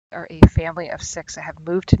Are a family of six that have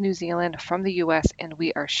moved to New Zealand from the US, and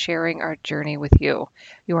we are sharing our journey with you.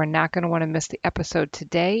 You are not going to want to miss the episode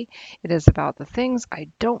today. It is about the things I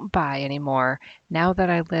don't buy anymore now that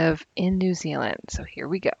I live in New Zealand. So here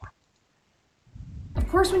we go. Of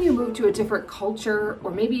course, when you move to a different culture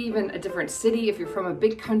or maybe even a different city, if you're from a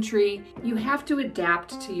big country, you have to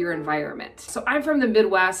adapt to your environment. So I'm from the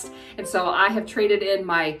Midwest, and so I have traded in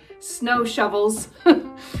my snow shovels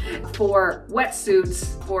for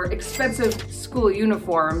wetsuits, for expensive school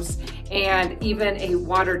uniforms, and even a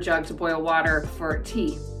water jug to boil water for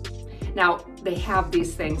tea. Now, they have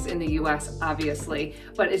these things in the US, obviously,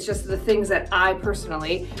 but it's just the things that I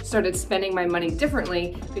personally started spending my money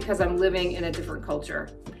differently because I'm living in a different culture.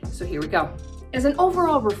 So here we go. As an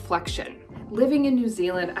overall reflection, living in New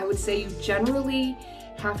Zealand, I would say you generally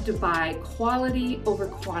have to buy quality over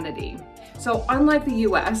quantity. So unlike the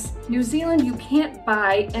US, New Zealand, you can't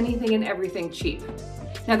buy anything and everything cheap.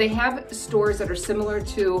 Now they have stores that are similar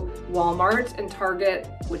to Walmart and Target,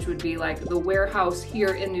 which would be like the warehouse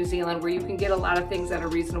here in New Zealand, where you can get a lot of things at a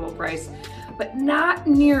reasonable price, but not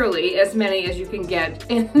nearly as many as you can get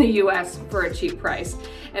in the US for a cheap price.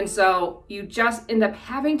 And so you just end up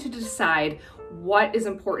having to decide what is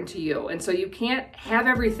important to you. And so you can't have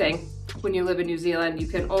everything when you live in New Zealand.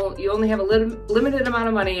 You only have a limited amount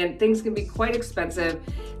of money, and things can be quite expensive.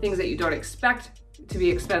 Things that you don't expect to be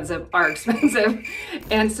expensive are expensive.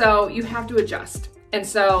 And so you have to adjust. And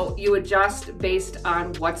so you adjust based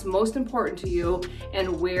on what's most important to you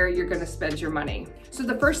and where you're going to spend your money. So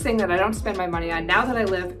the first thing that I don't spend my money on now that I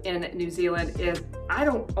live in New Zealand is I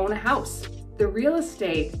don't own a house. The real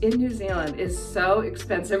estate in New Zealand is so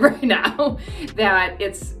expensive right now that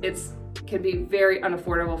it's can be very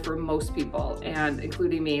unaffordable for most people, and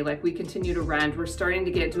including me. Like, we continue to rent. We're starting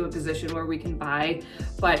to get to a position where we can buy,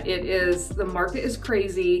 but the market is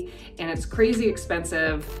crazy, and it's crazy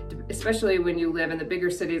expensive, especially when you live in the bigger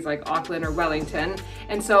cities like Auckland or Wellington.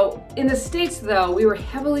 And so in the States, though, we were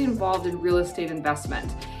heavily involved in real estate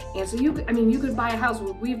investment. And so you could buy a house.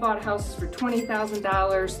 We bought houses for $20,000,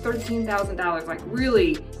 $13,000, like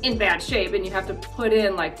really in bad shape, and you have to put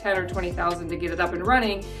in like 10 or 20,000 to get it up and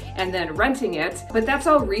running, and then renting it. But that's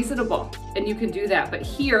all reasonable, and you can do that. But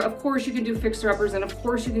here, of course, you can do fixer-uppers, and of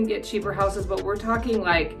course you can get cheaper houses, but we're talking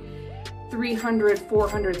like $300,000,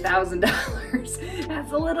 $400,000.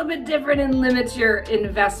 That's a little bit different and limits your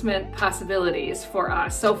investment possibilities for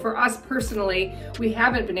us. So for us personally, we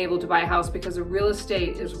haven't been able to buy a house because the real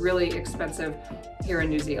estate is really expensive here in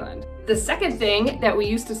New Zealand. The second thing that we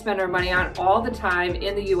used to spend our money on all the time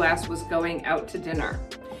in the US was going out to dinner.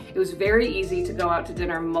 It was very easy to go out to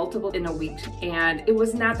dinner multiple in a week, and it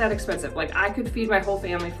was not that expensive. Like, I could feed my whole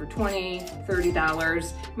family for $20,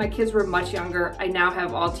 $30. My kids were much younger. I now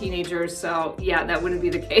have all teenagers, so yeah, that wouldn't be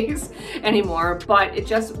the case anymore. But it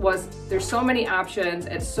just was, there's so many options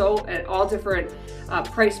at all different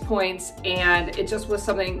price points, and it just was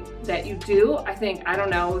something that you do. I think, I don't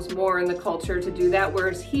know, it was more in the culture to do that.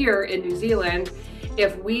 Whereas here in New Zealand,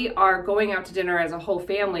 if we are going out to dinner as a whole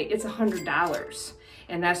family, it's $100.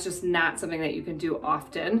 And that's just not something that you can do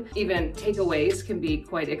often. Even takeaways can be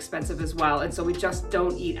quite expensive as well. And so we just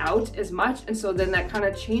don't eat out as much. And so then that kind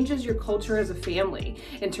of changes your culture as a family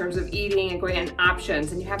in terms of eating and going on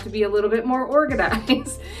options. And you have to be a little bit more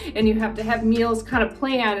organized, and you have to have meals kind of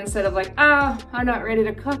planned instead of like, I'm not ready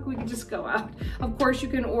to cook, we can just go out. Of course, you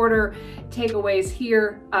can order takeaways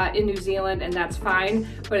here in New Zealand, and that's fine,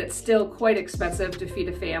 but it's still quite expensive to feed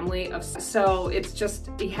a family of. So it's just,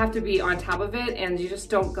 you have to be on top of it, and you just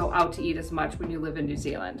don't go out to eat as much when you live in New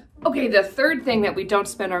Zealand. Okay, the third thing that we don't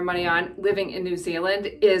spend our money on living in New Zealand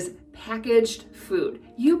is packaged food.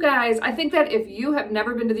 You guys, I think that if you have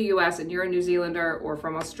never been to the US and you're a New Zealander or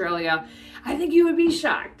from Australia, I think you would be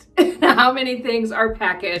shocked how many things are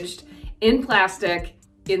packaged in plastic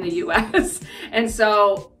in the US. And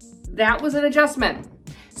so that was an adjustment.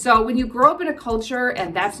 So when you grow up in a culture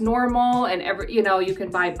and that's normal, and you can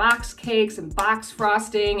buy box cakes and box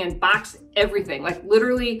frosting and box everything. Like,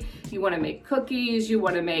 literally, you want to make cookies, you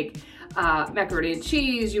want to make macaroni and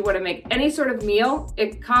cheese, you want to make any sort of meal,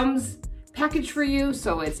 it comes packaged for you,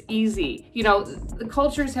 so it's easy. The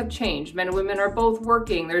cultures have changed. Men and women are both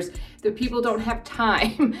working. The people don't have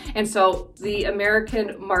time. And so the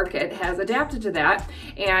American market has adapted to that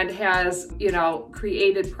and has,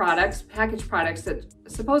 created products, packaged products that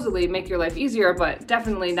supposedly make your life easier, but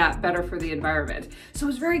definitely not better for the environment. So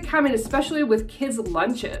it's very common, especially with kids'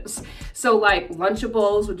 lunches. So like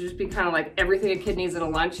Lunchables would just be kind of like everything a kid needs at a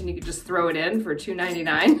lunch, and you could just throw it in for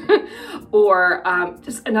 $2.99. Or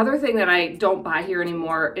just another thing that I don't buy here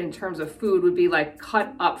anymore in terms of food would be like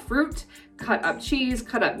cut up fruit, cut up cheese,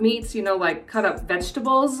 cut up meats, you know, like cut up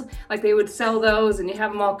vegetables. Like they would sell those and you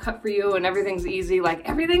have them all cut for you and everything's easy. Like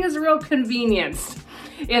everything is a real convenience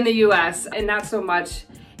in the US and not so much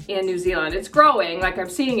in New Zealand. It's growing, like I'm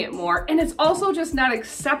seeing it more. And it's also just not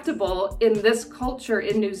acceptable in this culture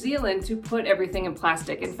in New Zealand to put everything in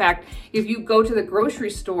plastic. In fact, if you go to the grocery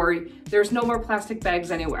store, there's no more plastic bags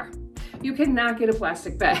anywhere. You cannot get a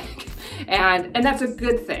plastic bag. And that's a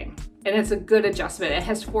good thing. And it's a good adjustment. It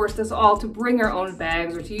has forced us all to bring our own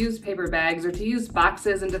bags or to use paper bags or to use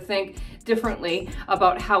boxes and to think differently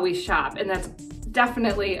about how we shop. And that's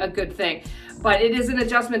definitely a good thing. But it is an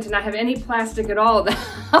adjustment to not have any plastic at all in the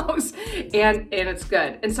house, and it's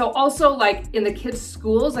good. And so also like in the kids'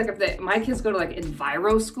 schools, like if my kids go to like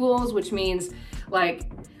Enviro schools, which means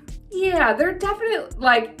like, yeah, they're definitely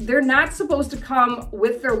like, they're not supposed to come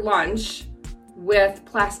with their lunch with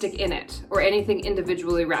plastic in it or anything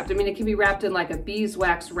individually wrapped. I mean, it can be wrapped in like a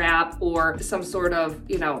beeswax wrap or some sort of,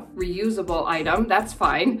 you know, reusable item, that's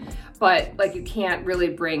fine. But like you can't really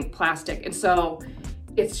bring plastic. And so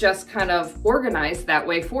it's just kind of organized that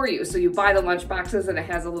way for you. So you buy the lunch boxes and it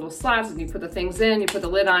has a little slots and you put the things in, you put the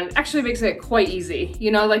lid on. It actually makes it quite easy.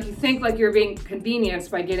 You know, like you think like you're being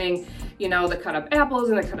convenienced by getting, you know, the cut up apples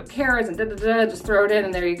and the cut up carrots and just throw it in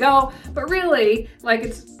and there you go. But really, like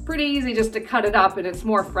it's pretty easy just to cut it up and it's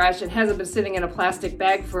more fresh and hasn't been sitting in a plastic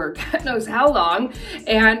bag for God knows how long.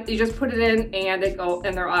 And you just put it in and they go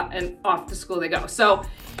and they're off, and off to school they go. So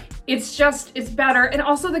it's better. And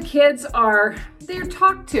also the kids they're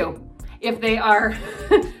talked to if they are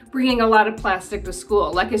bringing a lot of plastic to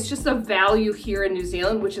school. Like it's just a value here in New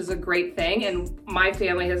Zealand, which is a great thing. And my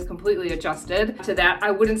family has completely adjusted to that.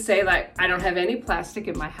 I wouldn't say like I don't have any plastic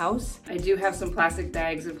in my house. I do have some plastic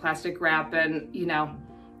bags and plastic wrap and, you know,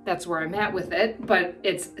 that's where I'm at with it, but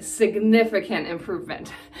it's a significant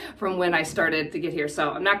improvement from when I started to get here.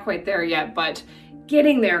 So I'm not quite there yet, but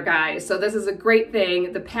getting there, guys. So this is a great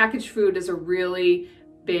thing. The packaged food is a really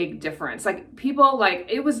big difference. Like people, like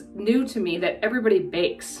it was new to me that everybody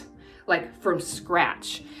bakes like from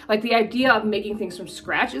scratch. Like the idea of making things from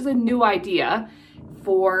scratch is a new idea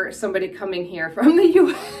for somebody coming here from the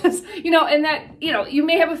US, you know, and that, you know, you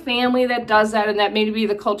may have a family that does that and that may be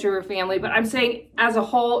the culture of your family, but I'm saying as a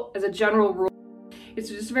whole, as a general rule, it's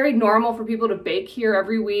just very normal for people to bake here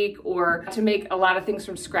every week or to make a lot of things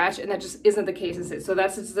from scratch, and that just isn't the case. So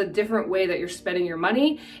that's just a different way that you're spending your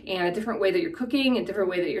money and a different way that you're cooking and a different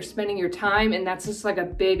way that you're spending your time, and that's just like a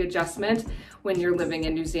big adjustment when you're living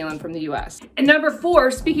in New Zealand from the US. And number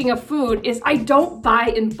 4, speaking of food, is I don't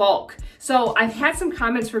buy in bulk. So I've had some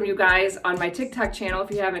comments from you guys on my TikTok channel.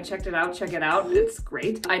 If you haven't checked it out, check it out. It's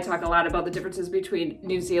great. I talk a lot about the differences between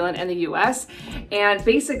New Zealand and the US. And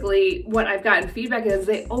basically what I've gotten feedback is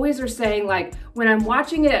they always are saying like, when I'm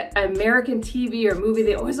watching an American TV or movie,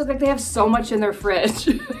 they always look like they have so much in their fridge.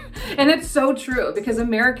 And it's so true because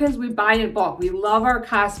Americans, we buy in bulk. We love our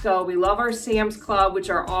Costco. We love our Sam's Club,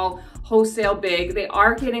 which are all wholesale big. They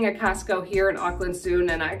are getting a Costco here in Auckland soon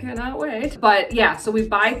and I cannot wait. But yeah, so we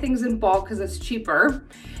buy things in bulk because it's cheaper.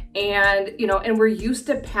 And, you know, and we're used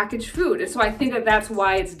to packaged food. And so I think that that's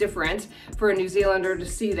why it's different for a New Zealander to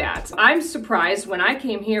see that. I'm surprised when I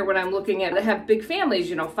came here, when I'm looking at, they have big families,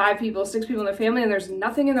 you know, 5 people, 6 people in their family, and there's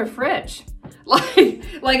nothing in their fridge.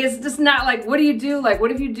 Like it's just not like, what do you do? Like,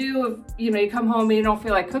 what if you do if, you know, you come home and you don't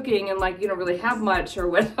feel like cooking and like, you don't really have much or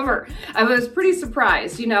whatever. I was pretty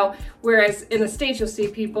surprised, you know, whereas in the States, you'll see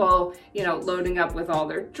people, you know, loading up with all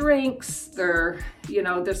their drinks, their, you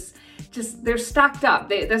know, they're stocked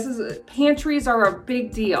up. Pantries are a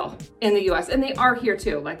big deal in the US, and they are here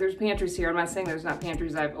too. Like there's pantries here. I'm not saying there's not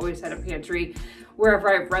pantries. I've always had a pantry wherever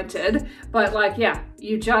I've rented, but like, yeah,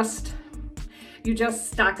 you just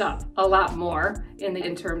stock up a lot more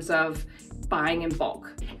in terms of buying in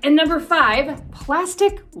bulk. And number 5,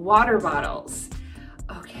 plastic water bottles.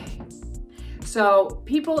 Okay. So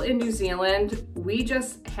people in New Zealand, we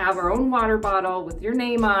just have our own water bottle with your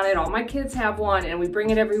name on it. All my kids have one and we bring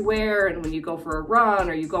it everywhere. And when you go for a run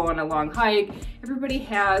or you go on a long hike, everybody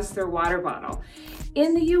has their water bottle.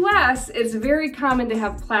 In the US, it's very common to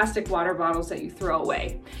have plastic water bottles that you throw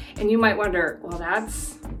away. And you might wonder, well,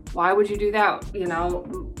 why would you do that? You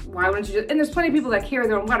know, why wouldn't you and there's plenty of people that carry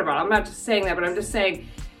their own water bottle. I'm not just saying that, but I'm just saying,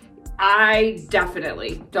 I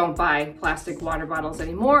definitely don't buy plastic water bottles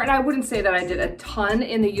anymore. And I wouldn't say that I did a ton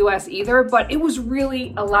in the US either, but it was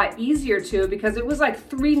really a lot easier to because it was like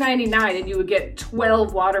 $3.99 and you would get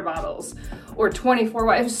 12 water bottles or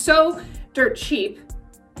 24. It was so dirt cheap.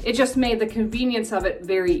 It just made the convenience of it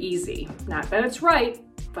very easy. Not that it's right,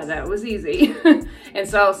 but that was easy. And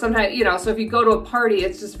so sometimes, you know, so if you go to a party,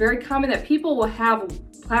 it's just very common that people will have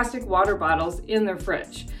plastic water bottles in their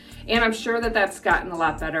fridge. And I'm sure that that's gotten a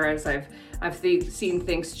lot better as I've seen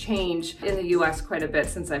things change in the US quite a bit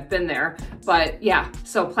since I've been there. But yeah,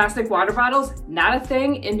 so plastic water bottles, not a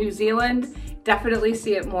thing in New Zealand. Definitely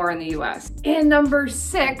see it more in the US. And number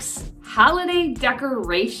 6, holiday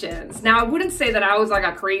decorations. Now, I wouldn't say that I was like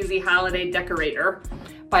a crazy holiday decorator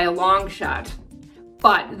by a long shot,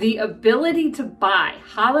 but the ability to buy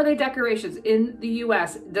holiday decorations in the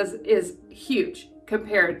US is huge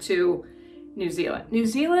compared to New Zealand. New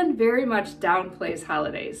Zealand very much downplays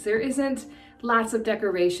holidays. There isn't lots of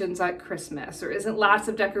decorations at Christmas. There isn't lots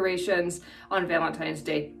of decorations on Valentine's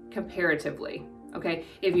Day comparatively. Okay,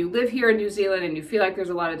 if you live here in New Zealand and you feel like there's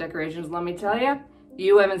a lot of decorations, let me tell you,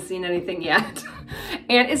 you haven't seen anything yet.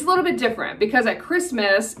 And it's a little bit different because at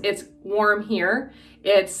Christmas, it's warm here.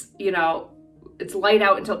 It's, it's light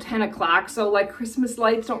out until 10 o'clock. So like Christmas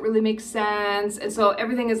lights don't really make sense. And so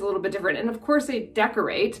everything is a little bit different. And of course they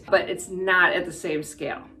decorate, but it's not at the same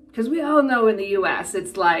scale. Because we all know in the US,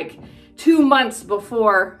 it's like 2 months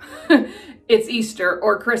before it's Easter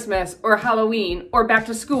or Christmas or Halloween or back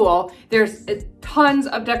to school, there's tons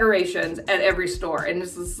of decorations at every store. And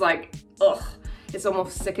this is like, ugh, it's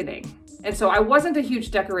almost sickening. And so I wasn't a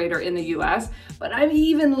huge decorator in the US, but I'm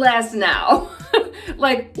even less now,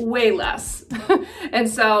 like way less. And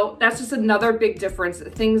so that's just another big difference,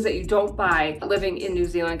 things that you don't buy living in New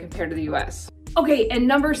Zealand compared to the US. Okay, and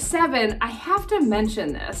number 7, I have to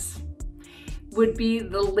mention this, would be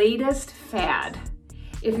the latest fad.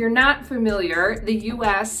 If you're not familiar, the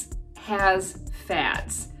US has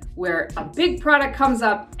fads where a big product comes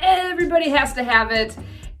up, everybody has to have it,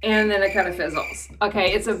 and then it kind of fizzles.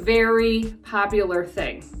 Okay, it's a very popular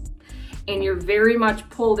thing. And you're very much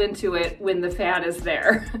pulled into it when the fad is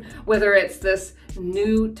there. Whether it's this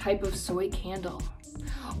new type of soy candle,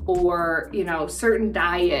 or certain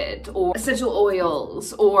diet, or essential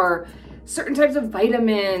oils, or certain types of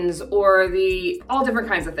vitamins, or all different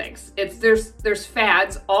kinds of things. There's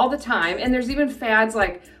fads all the time, and there's even fads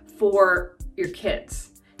like for your kids.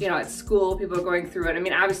 At school, people are going through it. I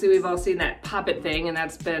mean, obviously we've all seen that Pop It thing, and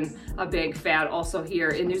that's been a big fad also here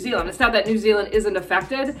in New Zealand. It's not that New Zealand isn't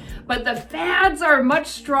affected, but the fads are much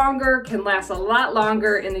stronger, can last a lot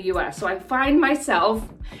longer in the US. So I find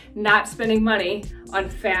myself not spending money on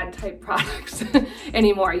fad type products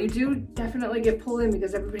anymore. You do definitely get pulled in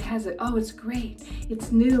because everybody has it. Oh, it's great.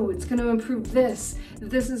 It's new. It's going to improve this.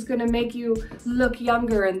 This is going to make you look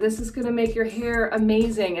younger, and this is going to make your hair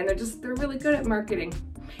amazing. And they're really good at marketing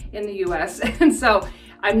in the US. And so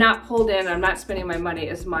I'm not pulled in, I'm not spending my money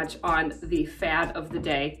as much on the fad of the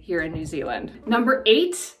day here in New Zealand. Number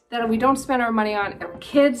 8 that we don't spend our money on are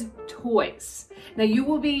kids' toys. Now you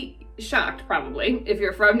will be shocked probably if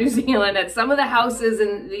you're from New Zealand at some of the houses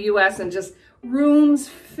in the US and just rooms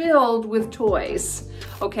filled with toys,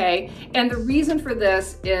 okay? And the reason for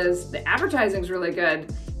this is the advertising is really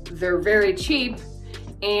good. They're very cheap,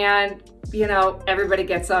 and everybody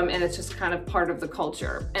gets them, and it's just kind of part of the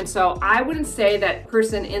culture. And so I wouldn't say that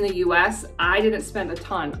person in the US, I didn't spend a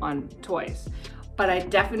ton on toys, but I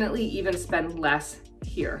definitely even spend less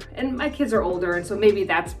here. And my kids are older, and so maybe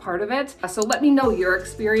that's part of it. So let me know your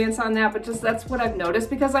experience on that, but just that's what I've noticed,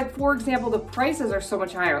 because like, for example, the prices are so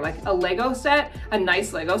much higher. Like a Lego set, a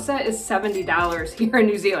nice Lego set is $70 here in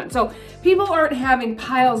New Zealand. So people aren't having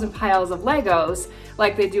piles and piles of Legos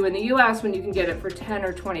like they do in the US when you can get it for $10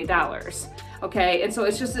 or $20. Okay, and so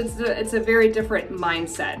it's a very different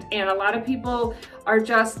mindset. And a lot of people are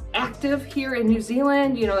just active here in New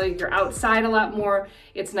Zealand. You're outside a lot more.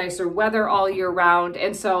 It's nicer weather all year round.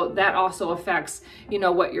 And so that also affects,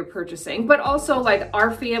 what you're purchasing. But also like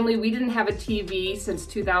our family, we didn't have a TV since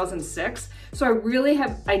 2006. So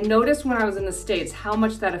I noticed when I was in the States how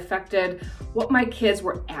much that affected what my kids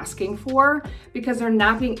were asking for, because they're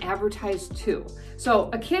not being advertised to.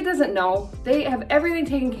 So a kid doesn't know, they have everything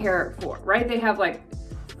taken care for, right? They have like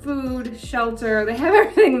food, shelter, they have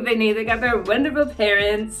everything that they need. They got their wonderful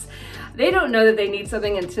parents. They don't know that they need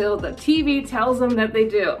something until the TV tells them that they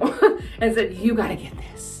do and said, you gotta get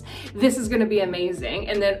this. This is gonna be amazing.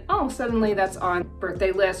 And then, oh, suddenly that's on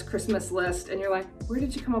birthday list, Christmas list, and you're like, where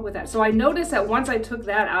did you come up with that? So I noticed that once I took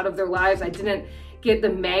that out of their lives, I didn't get the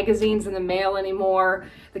magazines in the mail anymore,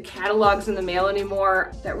 the catalogs in the mail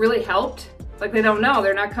anymore. That really helped. Like they don't know,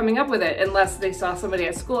 they're not coming up with it unless they saw somebody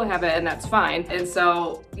at school have it, and that's fine. And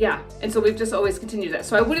so, yeah, and so we've just always continued that.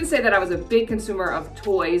 So I wouldn't say that I was a big consumer of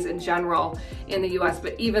toys in general in the US,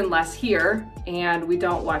 but even less here. And we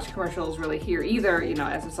don't watch commercials really here either, you know,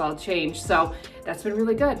 as it's all changed. So that's been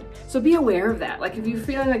really good. So be aware of that. Like if you're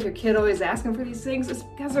feeling like your kid always asking for these things, it's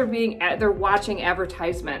because they're watching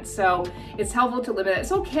advertisements. So it's helpful to limit it.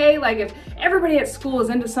 It's okay, like if everybody at school is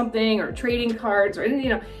into something or trading cards or, you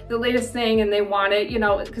know, the latest thing and they want it, you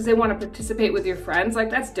know, because they want to participate with your friends,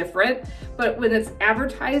 like that's different. But when it's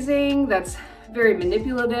advertising, that's very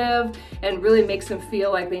manipulative and really makes them feel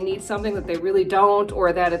like they need something that they really don't,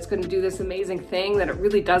 or that it's going to do this amazing thing that it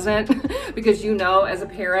really doesn't, because you know as a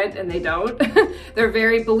parent and they don't. They're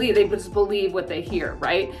they just believe what they hear,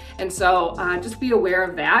 right? And so just be aware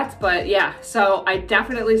of that. But yeah, so I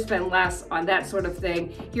definitely spend less on that sort of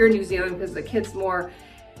thing here in New Zealand because the kids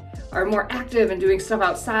are more active and doing stuff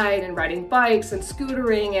outside and riding bikes and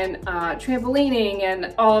scootering and trampolining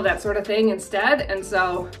and all of that sort of thing instead. And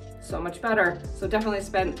so much better. So definitely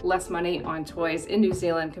spend less money on toys in New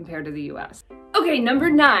Zealand compared to the US. Okay, number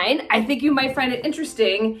 9, I think you might find it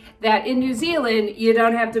interesting that in New Zealand, you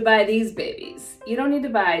don't have to buy these babies. You don't need to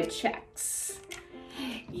buy checks.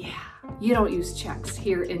 Yeah, you don't use checks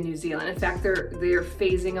here in New Zealand. In fact, they're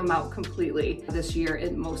phasing them out completely this year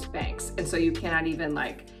in most banks. And so you cannot even,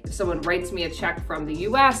 like, if someone writes me a check from the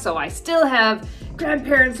US, so I still have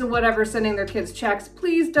grandparents and whatever sending their kids checks,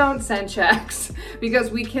 please don't send checks because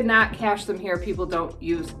we cannot cash them here. People don't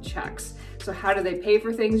use checks. So how do they pay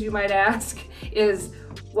for things, you might ask, is,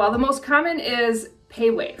 well, the most common is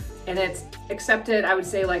PayWave. And it's accepted, I would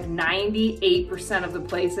say, like 98% of the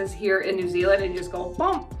places here in New Zealand, and you just go,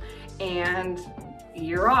 boom, and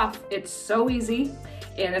you're off. It's so easy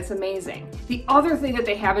and it's amazing. The other thing that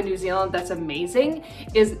they have in New Zealand that's amazing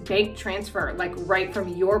is bank transfer, like right from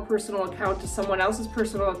your personal account to someone else's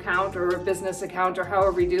personal account or a business account or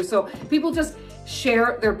however you do. So people just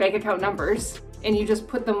share their bank account numbers and you just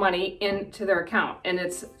put the money into their account. And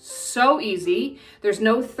it's so easy. There's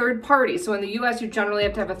no third party. So in the US, you generally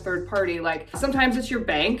have to have a third party. Like sometimes it's your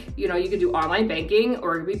bank, you know, you can do online banking,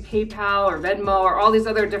 or it could be PayPal or Venmo or all these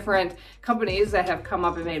other different companies that have come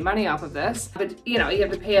up and made money off of this. But you know, you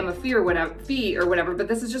have to pay them a fee or whatever, but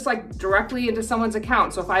this is just like directly into someone's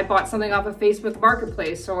account. So if I bought something off of Facebook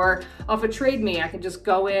Marketplace or off of TradeMe, I can just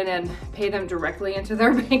go in and pay them directly into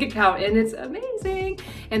their bank account, and it's amazing.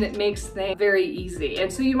 And it makes things very easy.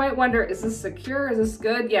 And so you might wonder, is this secure? Is this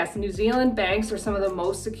good? Yes, New Zealand banks are some of the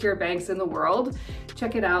most secure banks in the world.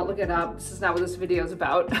 Check it out, look it up. This is not what this video is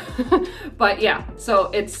about. But yeah, so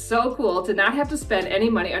it's so cool to not have to spend any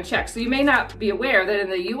money on checks. So you may not be aware that in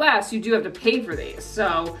the US, you do have to pay for these.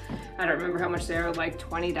 So I don't remember how much they are, like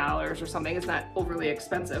 $20 or something. It's not overly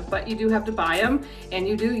expensive, but you do have to buy them and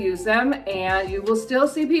you do use them, and you will still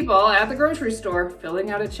see people at the grocery store filling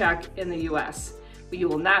out a check in the US. But you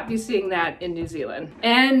will not be seeing that in New Zealand.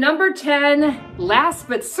 And number 10, last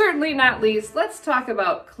but certainly not least, let's talk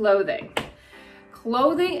about clothing.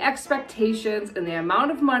 Clothing expectations and the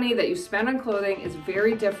amount of money that you spend on clothing is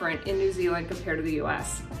very different in New Zealand compared to the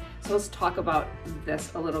US. So let's talk about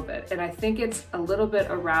this a little bit. And I think it's a little bit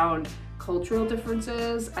around cultural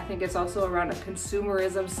differences. I think it's also around a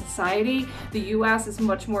consumerism society. The US is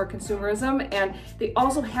much more consumerism, and they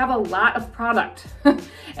also have a lot of product.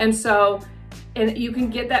 And you can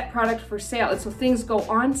get that product for sale. And so things go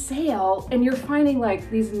on sale, and you're finding like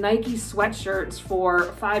these Nike sweatshirts for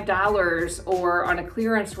 $5 or on a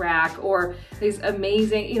clearance rack, or these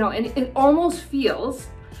amazing, you know, and it almost feels,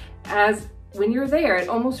 as when you're there, it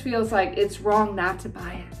almost feels like it's wrong not to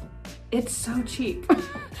buy it. It's so cheap,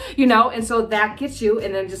 you know? And so that gets you,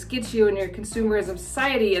 and then just gets you in your consumerism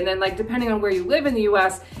society. And then like, depending on where you live in the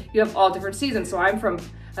US, you have all different seasons. So I'm from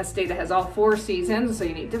a state that has all 4 seasons, so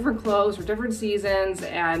you need different clothes for different seasons,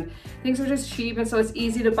 and things are just cheap, and so it's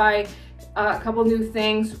easy to buy a couple new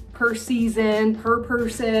things per season, per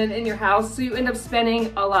person in your house, so you end up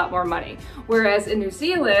spending a lot more money. Whereas in New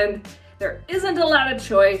Zealand, there isn't a lot of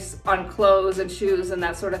choice on clothes and shoes and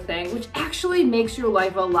that sort of thing, which actually makes your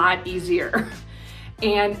life a lot easier.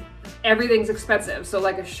 And everything's expensive. So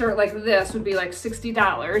like a shirt like this would be like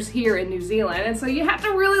 $60 here in New Zealand. And so you have to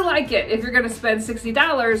really like it if you're gonna spend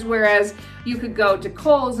 $60, whereas you could go to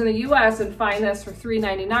Kohl's in the US and find this for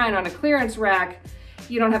 $3.99 on a clearance rack.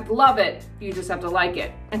 You don't have to love it, you just have to like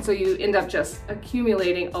it. And so you end up just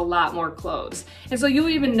accumulating a lot more clothes. And so you'll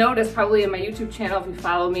even notice probably in my YouTube channel, if you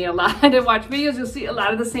follow me a lot and watch videos, you'll see a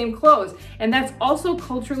lot of the same clothes. And that's also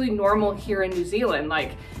culturally normal here in New Zealand,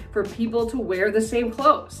 like for people to wear the same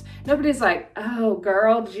clothes. Nobody's like, oh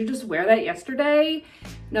girl, did you just wear that yesterday?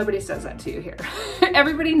 Nobody says that to you here.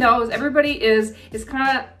 Everybody knows, everybody is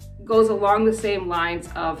kind of goes along the same lines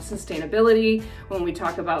of sustainability when we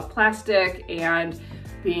talk about plastic and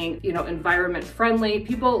being, environment friendly.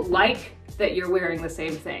 People like that you're wearing the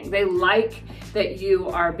same thing. They like that you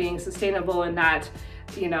are being sustainable and not,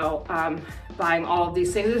 buying all of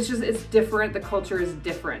these things. It's different. The culture is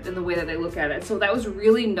different in the way that they look at it. So that was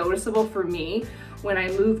really noticeable for me when I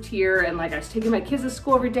moved here, and like I was taking my kids to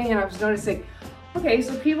school every day, and I was noticing, okay,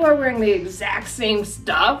 so people are wearing the exact same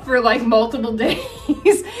stuff for like multiple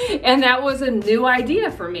days. And that was a new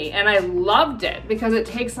idea for me. And I loved it because it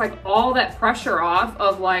takes like all that pressure off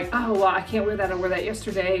of like, oh, well, I can't wear that. I wore that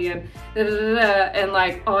yesterday. And and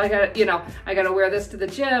like, oh, I gotta wear this to the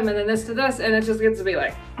gym and then this to this. And it just gets to be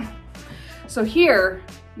like, so here,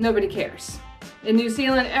 nobody cares. In New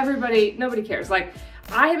Zealand, nobody cares. Like,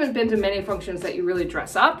 I haven't been to many functions that you really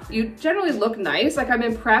dress up. You generally look nice. Like, I'm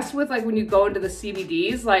impressed with like when you go into the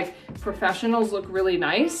CBDs, like professionals look really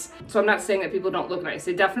nice. So I'm not saying that people don't look nice.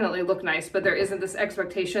 They definitely look nice, but there isn't this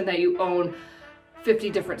expectation that you own 50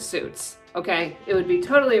 different suits, okay? It would be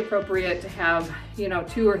totally appropriate to have,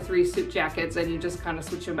 2 or 3 suit jackets and you just kind of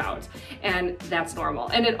switch them out. And that's normal.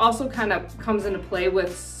 And it also kind of comes into play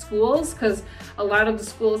with schools because a lot of the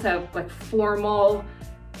schools have like formal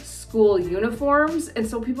school uniforms, and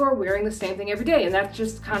so people are wearing the same thing every day, and that's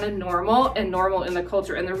just kind of normal in the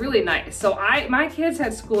culture, and they're really nice. So my kids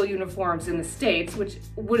had school uniforms in the States, which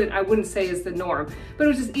I wouldn't say is the norm, but it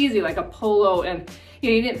was just easy, like a polo, and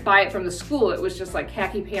you didn't buy it from the school. It was just like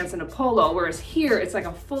khaki pants and a polo, whereas here it's like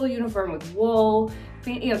a full uniform with wool,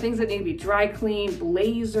 things that need to be dry cleaned,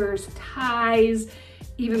 blazers, ties,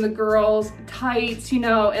 even the girls, tights,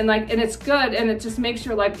 and it's good, and it just makes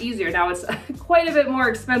your life easier. Now it's quite a bit more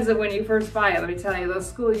expensive when you first buy it. Let me tell you, those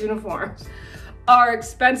school uniforms are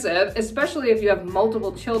expensive, especially if you have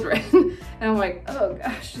multiple children. And I'm like, oh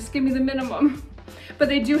gosh, just give me the minimum. But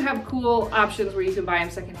they do have cool options where you can buy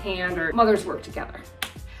them secondhand, or mothers work together.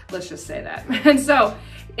 Let's just say that. So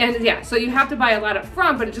you have to buy a lot up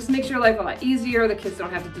front, but it just makes your life a lot easier. The kids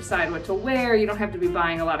don't have to decide what to wear. You don't have to be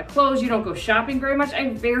buying a lot of clothes. You don't go shopping very much. I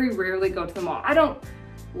very rarely go to the mall. I don't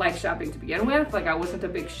like shopping to begin with. Like, I wasn't a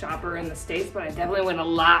big shopper in the States, but I definitely went a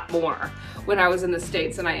lot more when I was in the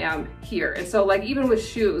States than I am here. And so like, even with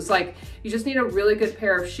shoes, like you just need a really good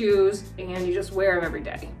pair of shoes and you just wear them every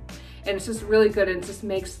day. And it's just really good, and it just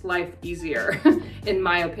makes life easier, in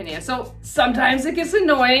my opinion. So sometimes it gets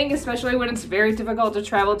annoying, especially when it's very difficult to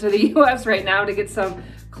travel to the US right now to get some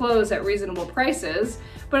clothes at reasonable prices.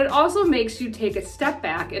 But it also makes you take a step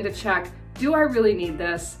back and to check, do I really need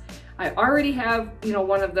this? I already have,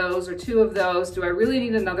 one of those or 2 of those. Do I really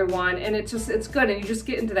need another one? And it's good. And you just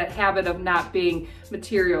get into that habit of not being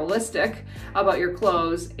materialistic about your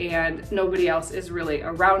clothes, and nobody else is really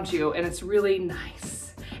around you. And it's really nice.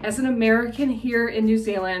 As an American here in New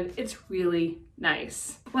Zealand, it's really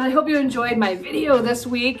nice. Well, I hope you enjoyed my video this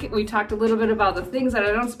week. We talked a little bit about the things that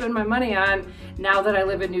I don't spend my money on now that I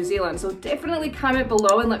live in New Zealand. So definitely comment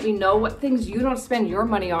below and let me know what things you don't spend your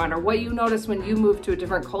money on, or what you notice when you move to a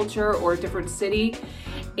different culture or a different city.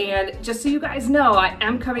 And just so you guys know, I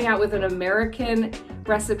am coming out with an American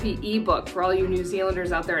recipe ebook for all you New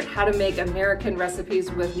Zealanders out there on how to make American recipes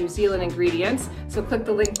with New Zealand ingredients. So click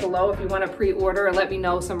the link below if you want to pre-order, and let me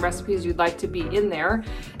know some recipes you'd like to be in there.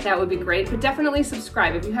 That would be great. But definitely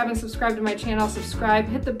subscribe. If you haven't subscribed to my channel, subscribe,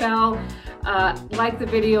 hit the bell, like the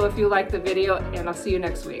video if you like the video, and I'll see you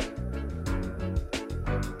next week.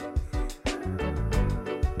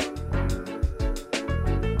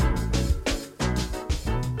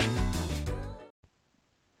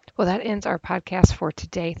 Well, that ends our podcast for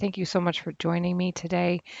today. Thank you so much for joining me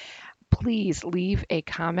today. Please leave a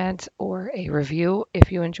comment or a review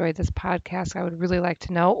if you enjoyed this podcast. I would really like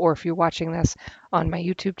to know, or if you're watching this on my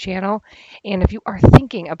YouTube channel. And if you are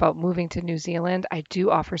thinking about moving to New Zealand, I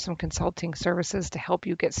do offer some consulting services to help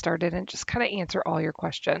you get started and just kind of answer all your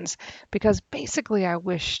questions. Because basically, I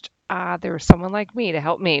wished there was someone like me to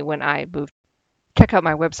help me when I moved. Check out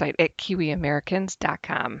my website at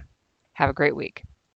kiwiamericans.com. Have a great week.